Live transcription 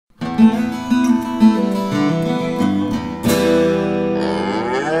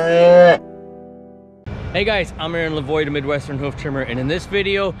Hey guys, I'm Aaron LaVoy, the Midwestern Hoof Trimmer, and in this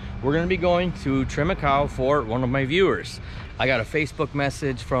video, we're gonna be going to trim a cow for one of my viewers. I got a Facebook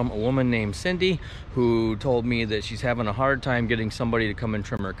message from a woman named Cindy who told me that she's having a hard time getting somebody to come and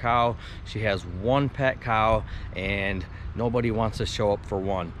trim her cow. She has one pet cow and nobody wants to show up for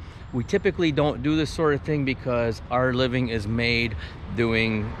one. We typically don't do this sort of thing because our living is made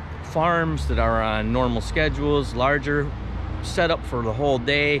doing farms that are on normal schedules, larger setup for the whole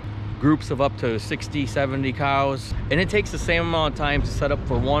day, groups of up to 60, 70 cows, and it takes the same amount of time to set up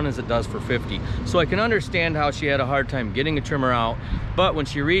for one as it does for 50. So I can understand how she had a hard time getting a trimmer out, but when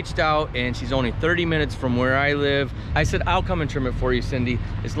she reached out and she's only 30 minutes from where I live, I said, I'll come and trim it for you, Cindy,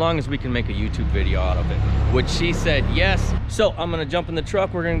 as long as we can make a YouTube video out of it, which she said yes. So I'm gonna jump in the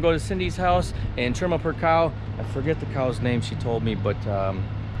truck, we're gonna go to Cindy's house and trim up her cow. I forget the cow's name she told me, but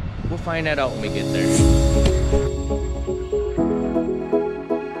we'll find that out when we get there.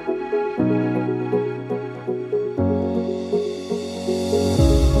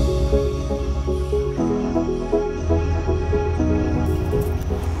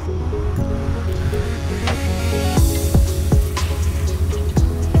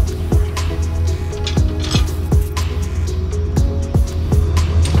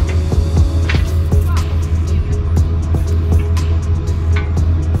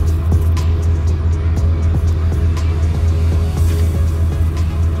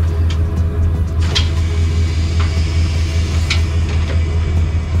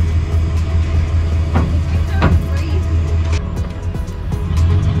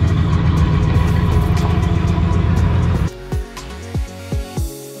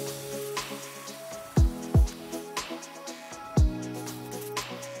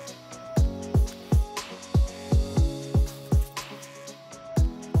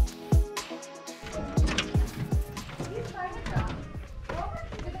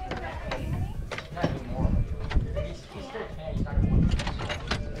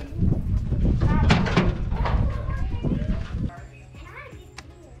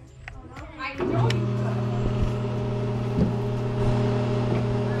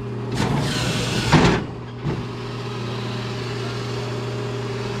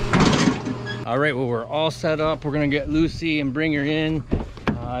 All right, well, we're all set up. We're gonna get Lucy and bring her in.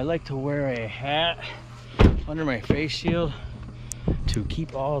 I like to wear a hat under my face shield to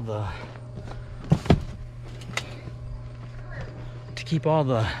keep all the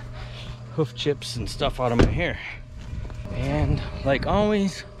hoof chips and stuff out of my hair. And like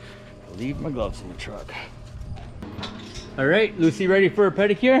always, I leave my gloves in the truck. All right, Lucy, ready for a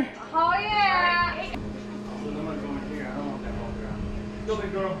pedicure? Oh yeah! I'm gonna go in here. I don't want that all around. Go,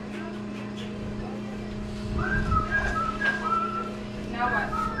 big girl. Now what?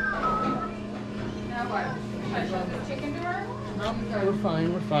 Now what? Should I show the chicken to her? No, we're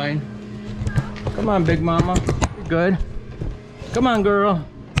fine, we're fine. Come on, big mama. You're good. Come on, girl.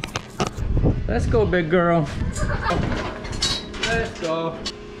 Let's go, big girl. Let's go.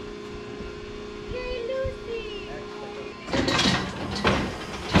 Yay, Lucy!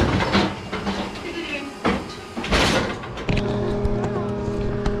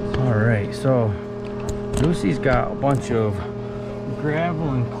 All right, so Lucy's got a bunch of gravel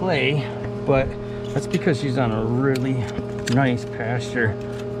and clay, but that's because she's on a really nice pasture.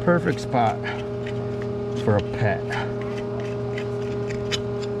 Perfect spot for a pet.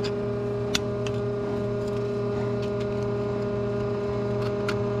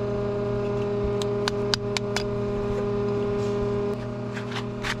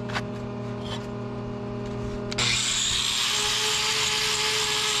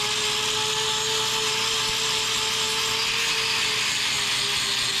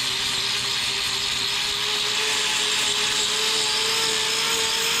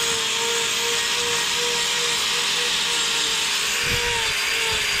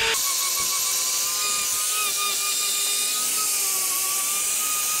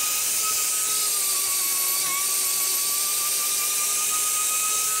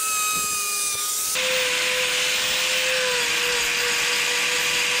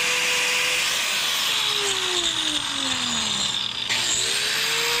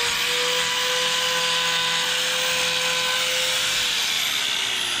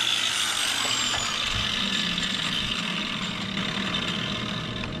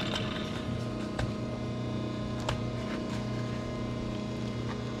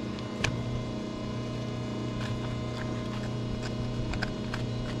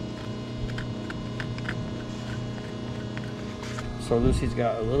 So Lucy's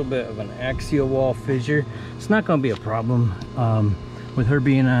got a little bit of an axial wall fissure. It's not going to be a problem with her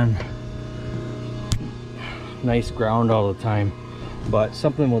being on nice ground all the time, but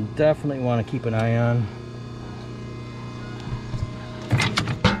something we'll definitely want to keep an eye on.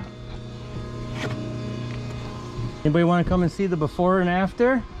 Anybody want to come and see the before and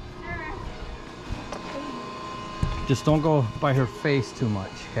after? Just don't go by her face too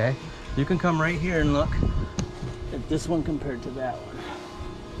much, okay? You can come right here and look at this one compared to that one.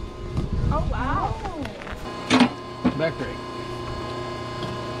 Oh, wow. Back right.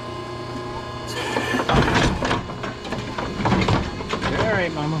 You're all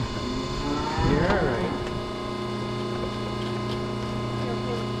right, Mama. You're all right.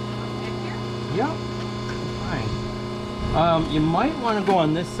 Yep. Fine. You might want to go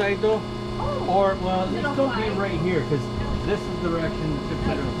on this side though. Oh, or, well, let's it'll go fly. be right here because this is the direction the chips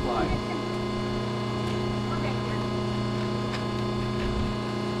are going to fly.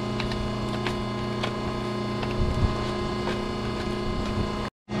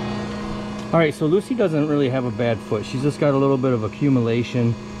 Alright, so Lucy doesn't really have a bad foot. She's just got a little bit of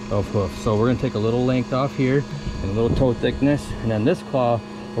accumulation of hoof. So we're going to take a little length off here and a little toe thickness. And then this claw,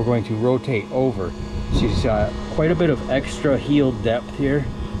 we're going to rotate over. She's got quite a bit of extra heel depth here.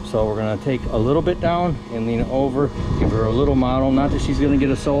 So we're going to take a little bit down and lean it over. Give her a little model. Not that she's going to get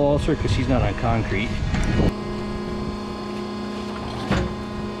a sole ulcer because she's not on concrete.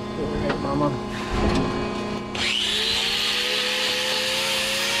 Alright, Mama.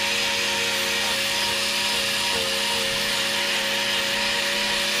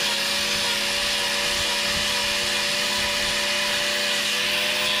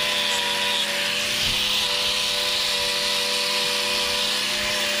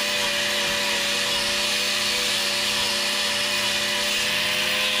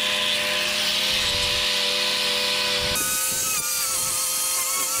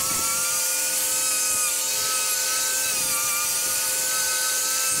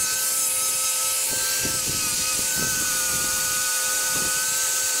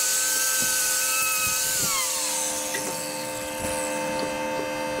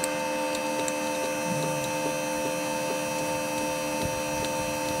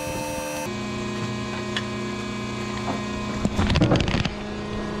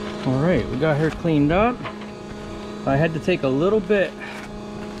 Alright, we got her cleaned up. I had to take a little bit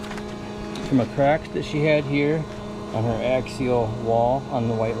from a crack that she had here on her axial wall on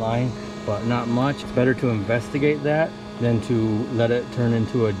the white line, but not much. It's better to investigate that than to let it turn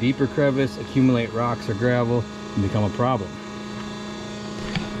into a deeper crevice, accumulate rocks or gravel, and become a problem.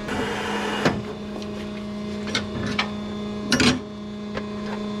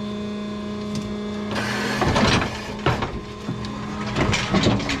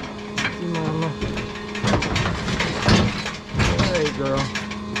 Girl,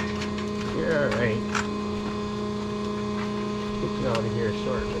 you're all right. Get you out of here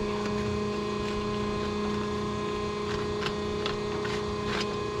shortly.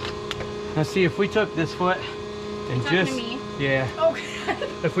 Now see, if we took this foot and just, yeah, Okay.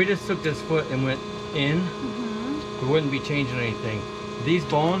 if we just took this foot and went in, we wouldn't be changing anything. These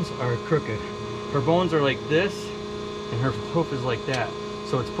bones are crooked. Her bones are like this and her hoof is like that.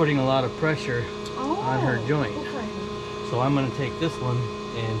 So it's putting a lot of pressure on her joint. Okay. So I'm going to take this one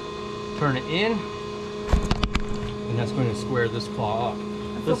and turn it in, and that's going to square this claw up.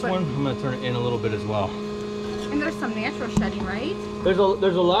 This one, I'm going to turn it in a little bit as well. And there's some natural shedding, right? There's a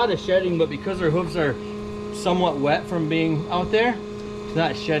lot of shedding, but because her hooves are somewhat wet from being out there, it's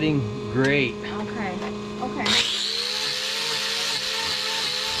not shedding great. Okay. Okay.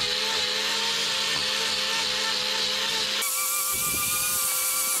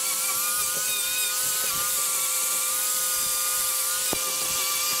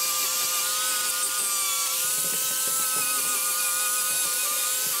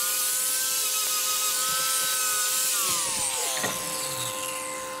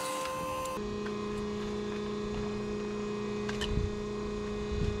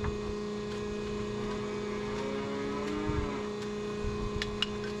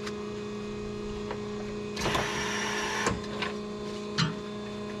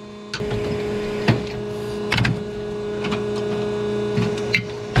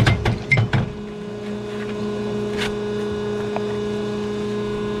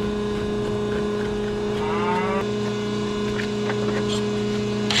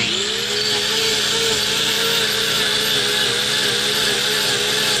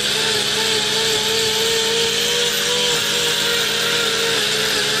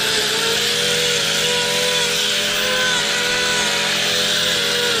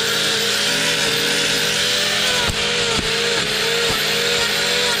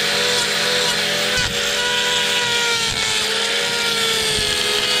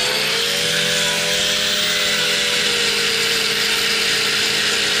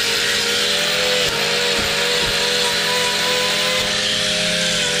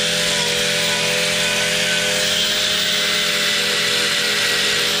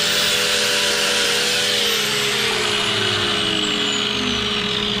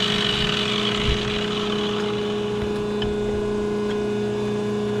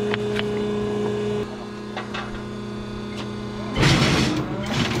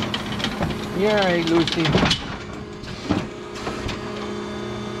 You're all right, Lucy.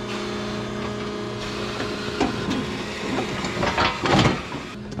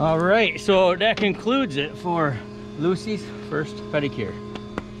 All right, so that concludes it for Lucy's first pedicure.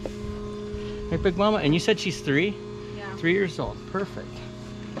 Hey, Big Mama, and you said she's 3? Yeah. 3 years old, perfect.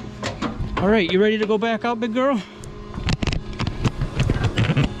 All right, you ready to go back out, big girl?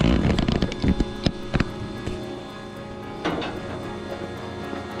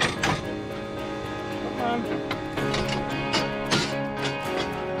 Come on.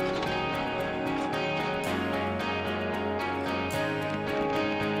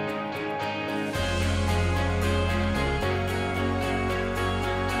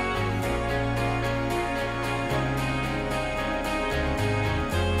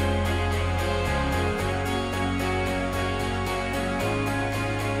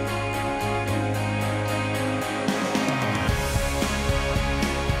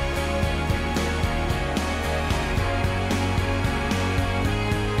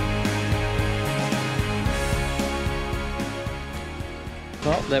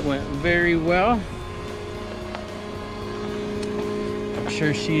 Well, that went very well. I'm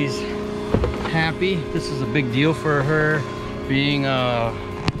sure she's happy. This is a big deal for her, being on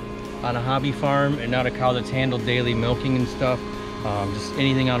a hobby farm and not a cow that's handled daily milking and stuff. Just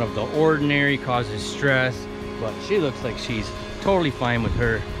anything out of the ordinary causes stress, but she looks like she's totally fine with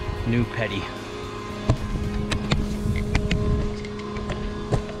her new petty.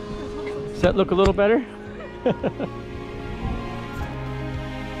 Does that look a little better?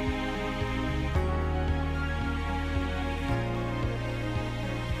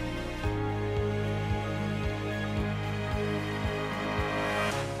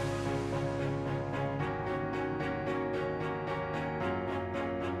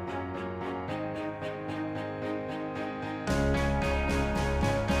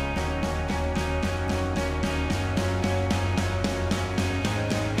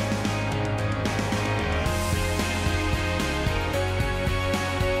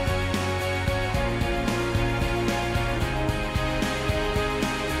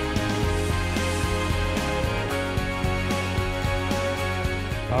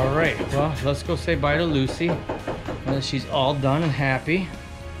 All right, well, let's go say bye to Lucy. Now that she's all done and happy.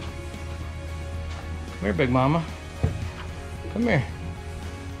 Come here, Big Mama. Come here.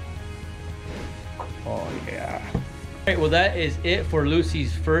 Oh, yeah. All right, well, that is it for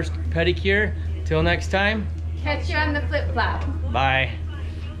Lucy's first pedicure. Till next time. Catch you on the flip flop. Bye.